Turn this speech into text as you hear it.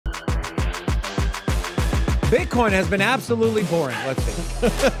Bitcoin has been absolutely boring, let's see.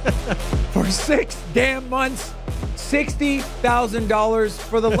 For 6 damn months, $60,000.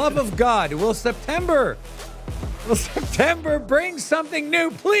 For the love of God, will September bring something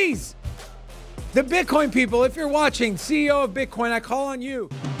new, please? The Bitcoin people, if you're watching, CEO of Bitcoin, I call on you.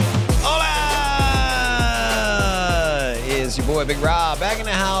 Hola! It's your boy Big Rob back in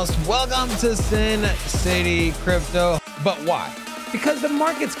the house. Welcome to Sin City Crypto. But why? Because the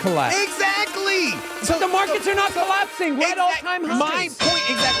markets collapse. Exactly. So the markets are not collapsing. We're at all-time highs. My point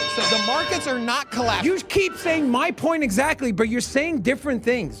exactly. So the markets are not collapsing. You keep saying my point exactly, but you're saying different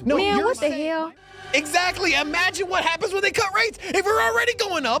things. No, Man, you're what the saying- hell? Exactly. Imagine what happens when they cut rates. If we're already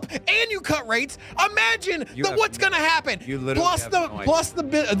going up and you cut rates, imagine what's going to happen. You literally plus have the no idea. plus the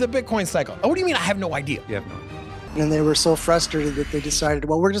Bitcoin cycle. Oh, what do you mean? I have no idea. You have no idea. And they were so frustrated that they decided,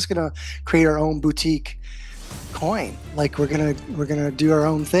 well, we're just going to create our own boutique coin. Like we're gonna do our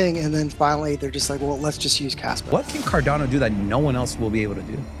own thing. And then finally they're just like, well, let's just use Casper. What can Cardano do that no one else will be able to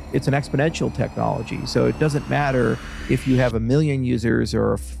do? It's an exponential technology. So it doesn't matter if you have 1 million users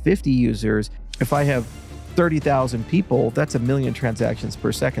or 50 users. If I have 30,000 people, that's 1 million transactions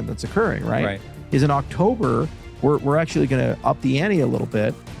per second that's occurring, right? Right. Is in October, we're actually going to up the ante a little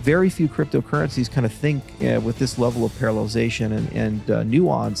bit. Very few cryptocurrencies kind of think with this level of parallelization and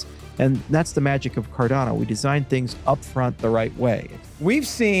nuance. And that's the magic of Cardano. We design things upfront the right way. We've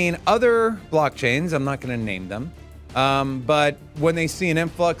seen other blockchains, I'm not going to name them, but when they see an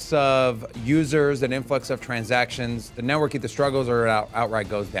influx of users, an influx of transactions, the network either struggles or outright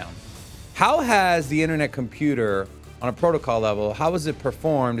goes down. How has the internet computer, on a protocol level, how has it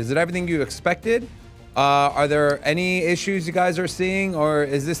performed? Is it everything you expected? Are there any issues you guys are seeing, or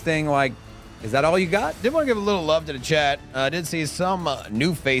is this thing like, is that all you got? Did want to give a little love to the chat. I did see some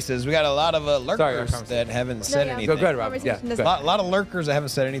new faces. We got a lot of lurkers that haven't said anything. Go ahead, Robert. Yeah, A lot of lurkers that haven't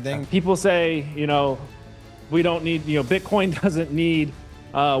said anything. People say, we don't need, Bitcoin doesn't need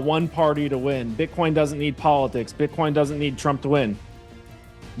one party to win. Bitcoin doesn't need politics. Bitcoin doesn't need Trump to win.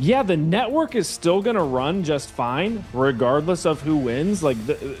 Yeah, the network is still going to run just fine, regardless of who wins.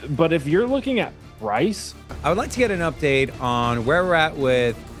 But if you're looking at price, I would like to get an update on where we're at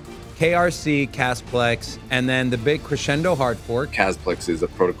with KRC, Casplex, and then the big Crescendo hard fork. Casplex is a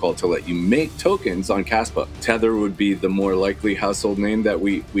protocol to let you make tokens on Caspa. Tether would be the more likely household name that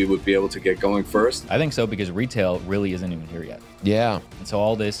we would be able to get going first. I think so, because retail really isn't even here yet. Yeah. And so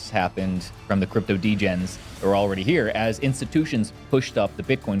all this happened from the crypto degens that are already here as institutions pushed up the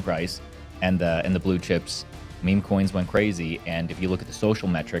Bitcoin price and the blue chips. Meme coins went crazy. And if you look at the social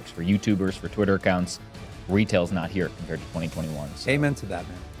metrics for YouTubers, for Twitter accounts, retail's not here compared to 2021. So. Amen to that,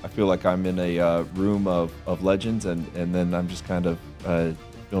 man. I feel like I'm in a room of legends, and then I'm just kind of feeling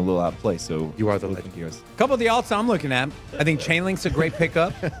a little out of place. So you are the legend. A couple of the alts I'm looking at. I think Chainlink's a great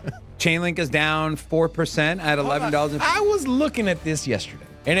pickup. Chainlink is down 4% at $11. I was looking at this yesterday,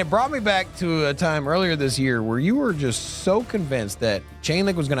 and it brought me back to a time earlier this year where you were just so convinced that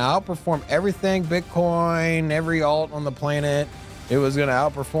Chainlink was going to outperform everything, Bitcoin, every alt on the planet. It was going to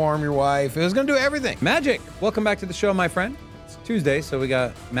outperform your wife. It was going to do everything. Magic, welcome back to the show, my friend. It's Tuesday, so we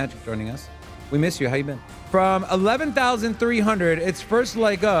got Magic joining us. We miss you. How you been? From 11,300, its first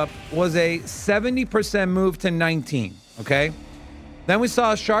leg up was a 70% move to 19, okay? Then we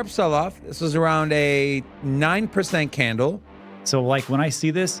saw a sharp sell-off. This was around a 9% candle. So like when I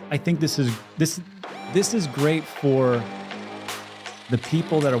see this, I think this is great for the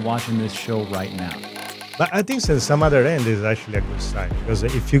people that are watching this show right now. But I think since some other end is actually a good sign, because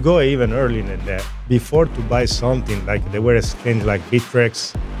if you go even early in that, before to buy something like they were exchange like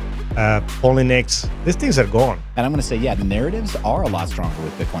Bittrex, Polynex, these things are gone. And I'm going to say, yeah, the narratives are a lot stronger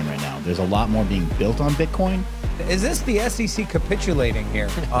with Bitcoin right now. There's a lot more being built on Bitcoin. Is this the SEC capitulating here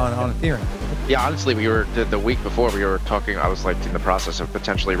on Ethereum? Yeah, honestly, the week before we were talking, I was like in the process of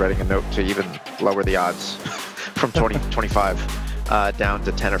potentially writing a note to even lower the odds from 25 down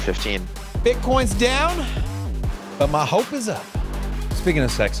to 10 or 15. Bitcoin's down, but my hope is up. Speaking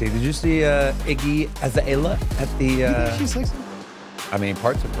of sexy, did you see Iggy Azalea at the... You think she's sexy? I mean,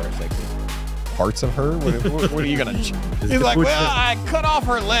 parts of her are sexy. Parts of her? What are you going to... He's like, well, I cut off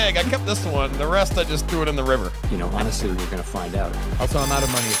her leg. I kept this one. The rest, I just threw it in the river. Honestly, we're going to find out. Also, I'm out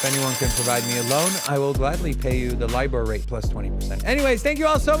of money. If anyone can provide me a loan, I will gladly pay you the LIBOR rate plus 20%. Anyways, thank you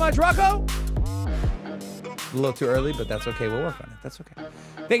all so much. Rocco! A little too early, but that's okay. We'll work on it. That's okay.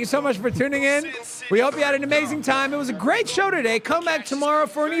 Thank you so much for tuning in. We hope you had an amazing time. It was a great show today. Come back tomorrow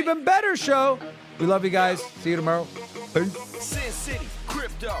for an even better show. We love you guys. See you tomorrow. Peace.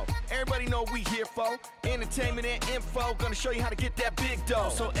 crypto. Everybody know we here for entertainment and info. Gonna show you how to get that big dough.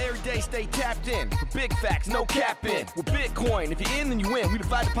 So every day stay tapped in for big facts, no capping. With Bitcoin, if you're in, then you win. We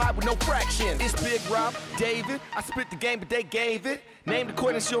divide the pie with no fraction. It's Big Rob, David. I split the game, but they gave it. Name the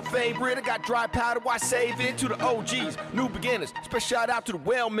coin that's your favorite. I got dry powder, why save it? To the OGs, new beginners. Special shout out to the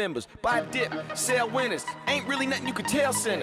well members. Buy a dip, sell winners. Ain't really nothing you can tell sinners.